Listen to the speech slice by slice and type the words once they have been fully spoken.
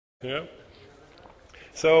Yeah.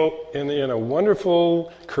 So, in a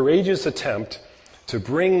wonderful, courageous attempt to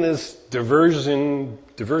bring this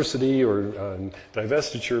diversity or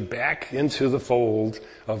divestiture back into the fold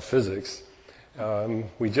of physics,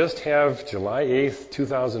 we just have July 8th,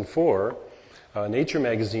 2004, Nature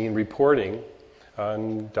magazine reporting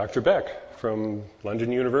on Dr. Beck from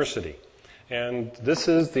London University. And this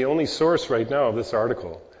is the only source right now of this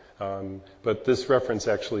article. But this reference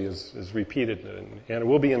actually is repeated, and it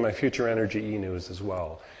will be in my Future Energy e-news as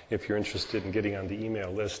well. If you're interested in getting on the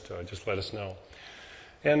email list, just let us know.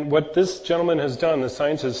 And what this gentleman has done, the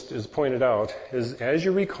scientist has pointed out, is as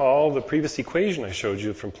you recall the previous equation I showed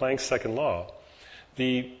you from Planck's second law,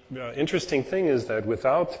 the interesting thing is that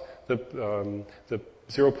without the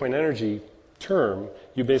zero-point energy term,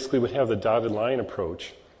 you basically would have the dotted line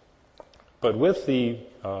approach. But with the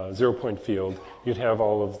zero-point field, you'd have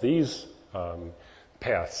all of these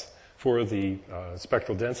paths for the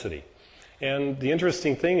spectral density. And the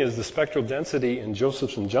interesting thing is the spectral density in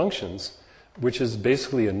Josephson junctions, which is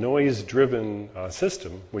basically a noise-driven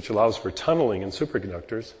system, which allows for tunneling in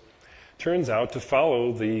superconductors, turns out to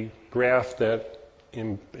follow the graph that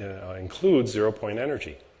includes zero-point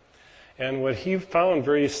energy. And what he found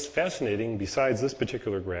very fascinating, besides this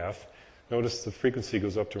particular graph, notice the frequency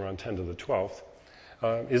goes up to around 10 to the 12th,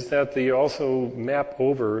 is that they also map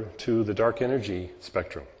over to the dark energy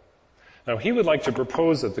spectrum. Now, he would like to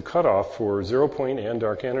propose that the cutoff for zero-point and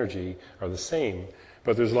dark energy are the same,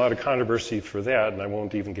 but there's a lot of controversy for that, and I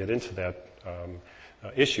won't even get into that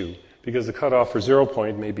issue, because the cutoff for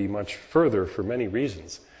zero-point may be much further for many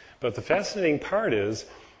reasons. But the fascinating part is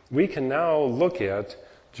we can now look at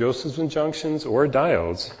Josephson junctions or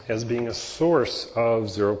diodes as being a source of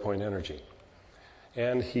zero-point energy.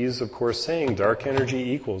 And he's, of course, saying dark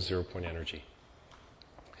energy equals zero-point energy.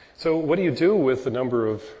 So what do you do with the number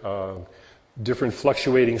of different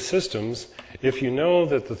fluctuating systems if you know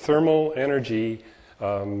that the thermal energy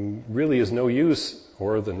really is no use,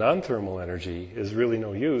 or the non-thermal energy is really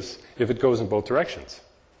no use if it goes in both directions?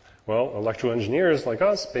 Well, electrical engineers like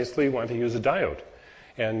us basically want to use a diode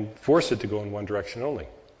and force it to go in one direction only.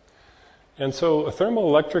 And so a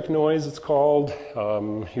thermoelectric noise, it's called.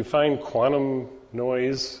 You find quantum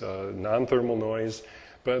noise, non-thermal noise,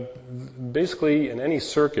 but basically in any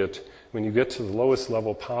circuit, when you get to the lowest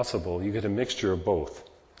level possible, you get a mixture of both,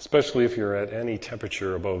 especially if you're at any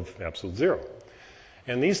temperature above absolute zero.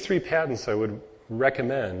 And these three patents I would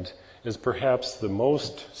recommend is perhaps the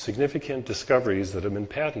most significant discoveries that have been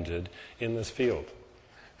patented in this field.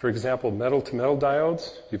 For example, metal-to-metal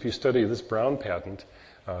diodes, if you study this Brown patent,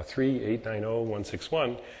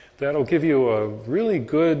 3890161, that'll give you a really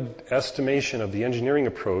good estimation of the engineering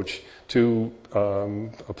approach to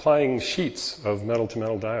applying sheets of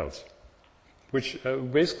metal-to-metal diodes, which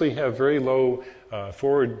basically have very low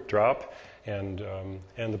forward drop and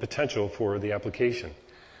the potential for the application.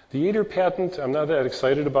 The Yater patent I'm not that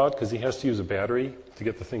excited about because he has to use a battery to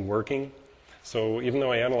get the thing working. So even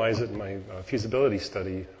though I analyze it in my feasibility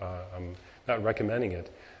study, I'm not recommending it.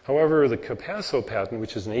 However, the Capasso patent,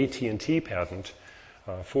 which is an AT&T patent,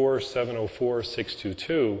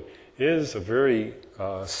 4704622, is a very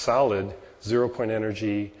solid zero-point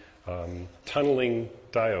energy tunneling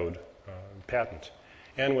diode patent.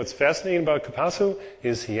 And what's fascinating about Capasso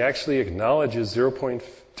is he actually acknowledges zero-point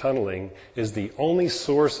tunneling is the only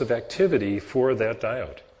source of activity for that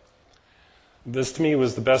diode. This, to me,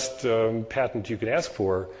 was the best patent you could ask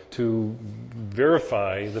for to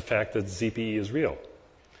verify the fact that ZPE is real.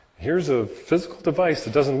 Here's a physical device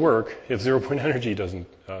that doesn't work if zero-point energy doesn't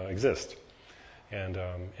exist. And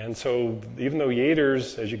so even though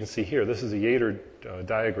Yater's, as you can see here, this is a Yater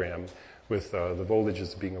diagram with the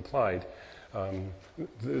voltages being applied,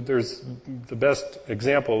 there's the best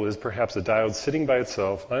example is perhaps a diode sitting by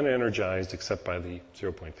itself, unenergized except by the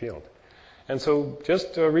zero-point field. And so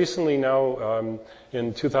just recently now,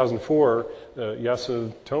 in 2004,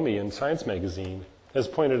 Yasutomi in Science magazine has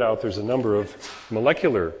pointed out there's a number of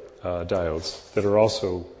molecular diodes that are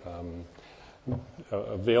also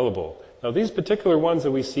available. Now these particular ones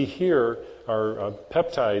that we see here are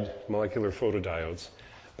peptide molecular photodiodes,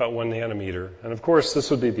 about 1 nanometer. And of course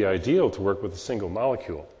this would be the ideal to work with a single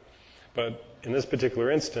molecule. But in this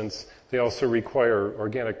particular instance, they also require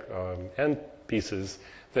organic end pieces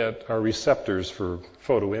that are receptors for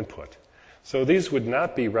photo input. So these would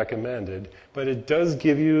not be recommended, but it does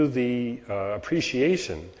give you the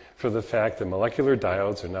appreciation for the fact that molecular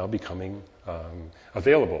diodes are now becoming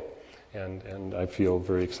available. And I feel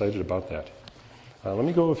very excited about that. Let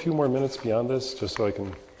me go a few more minutes beyond this, just so I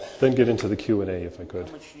can then get into the Q&A if I could.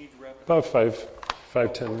 How much do you need to wrap it About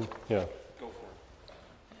 5, 10, yeah. Go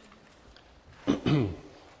for it.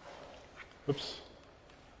 Oops.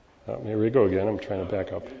 Oh, here we go again. I'm trying to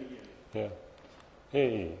back up. Yeah.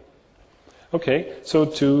 Hey. Okay, so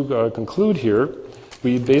to conclude here,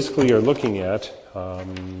 we basically are looking at...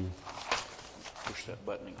 Push that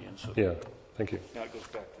button again. So yeah, thank you. now it goes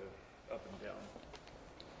back to up and down.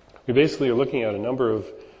 We basically are looking at a number of...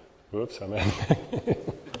 Whoops, I'm at...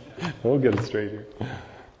 We'll get it straight here.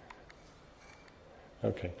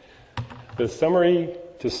 Okay. To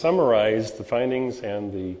summarize the findings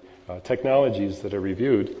and the technologies that are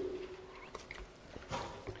reviewed,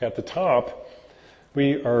 at the top,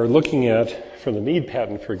 we are looking at, from the Mead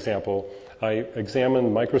patent, for example, I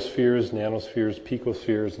examined microspheres, nanospheres,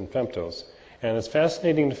 picospheres, and femtos. And it's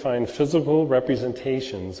fascinating to find physical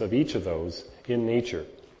representations of each of those in nature.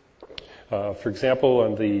 For example,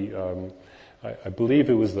 on the, I believe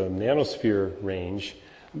it was the nanosphere range,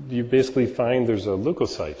 you basically find there's a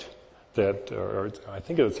leukocyte that, or I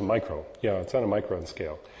think it's a micro. Yeah, it's on a micron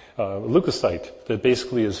scale. A leukocyte that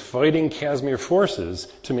basically is fighting Casimir forces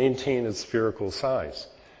to maintain its spherical size.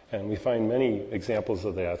 And we find many examples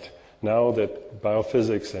of that now that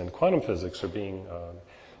biophysics and quantum physics are being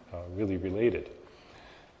really related.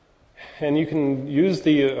 And you can use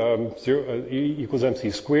the E equals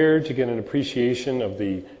mc squared to get an appreciation of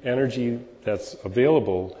the energy that's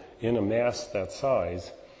available in a mass that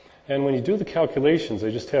size. And when you do the calculations,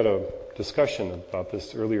 I just had a discussion about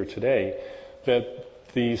this earlier today, that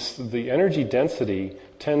the energy density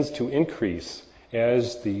tends to increase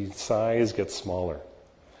as the size gets smaller.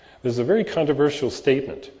 This is a very controversial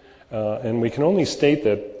statement, and we can only state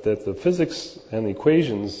that the physics and the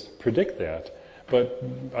equations predict that, but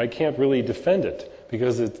I can't really defend it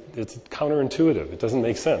because it's counterintuitive. It doesn't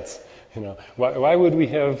make sense. You know, why would we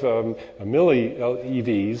have milli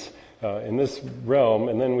EVs in this realm,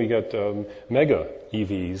 and then we got mega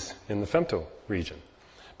EVs in the femto region?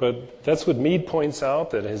 But that's what Mead points out,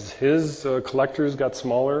 that his collectors got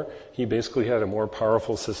smaller. He basically had a more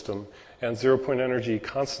powerful system, and zero-point energy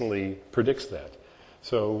constantly predicts that.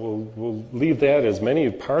 So we'll leave that, as many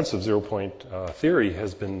parts of zero-point theory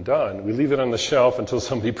has been done. We leave it on the shelf until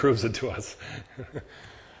somebody proves it to us.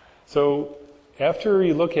 So after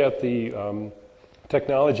you look at the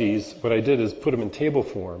technologies, what I did is put them in table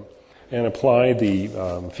form and apply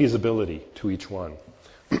the feasibility to each one.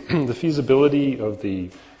 The feasibility of the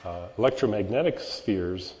electromagnetic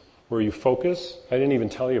spheres, where you focus, I didn't even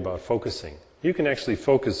tell you about focusing. You can actually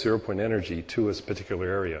focus zero-point energy to a particular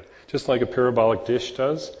area. Just like a parabolic dish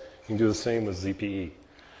does, you can do the same with ZPE,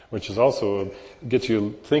 which is also gets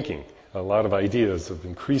you thinking, a lot of ideas of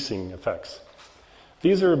increasing effects.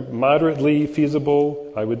 These are moderately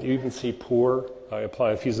feasible. I would even see poor. I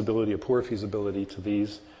apply a poor feasibility to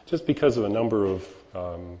these, just because of a number of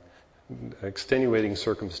extenuating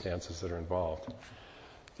circumstances that are involved.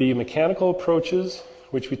 The mechanical approaches,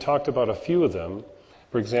 which we talked about a few of them,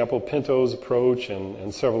 for example, Pinto's approach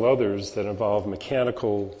and several others that involve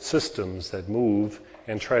mechanical systems that move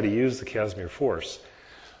and try to use the Casimir force.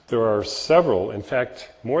 There are several, in fact,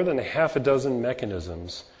 more than a half a dozen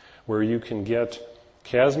mechanisms where you can get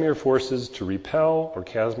Casimir forces to repel or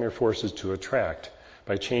Casimir forces to attract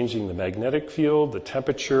by changing the magnetic field, the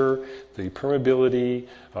temperature, the permeability,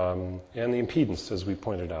 and the impedance, as we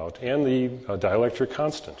pointed out, and the dielectric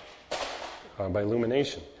constant by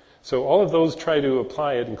illumination. So all of those try to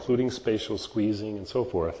apply it, including spatial squeezing and so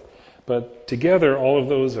forth. But together, all of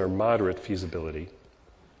those are moderate feasibility.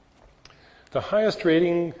 The highest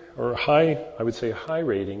rating, or I would say high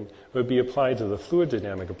rating, would be applied to the fluid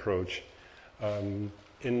dynamic approach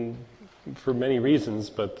for many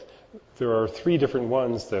reasons, but there are 3 different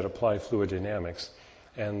ones that apply fluid dynamics.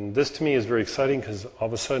 And this to me is very exciting because all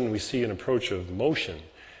of a sudden we see an approach of motion.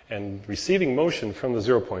 And receiving motion from the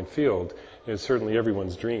zero-point field is certainly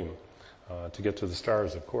everyone's dream, to get to the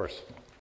stars, of course.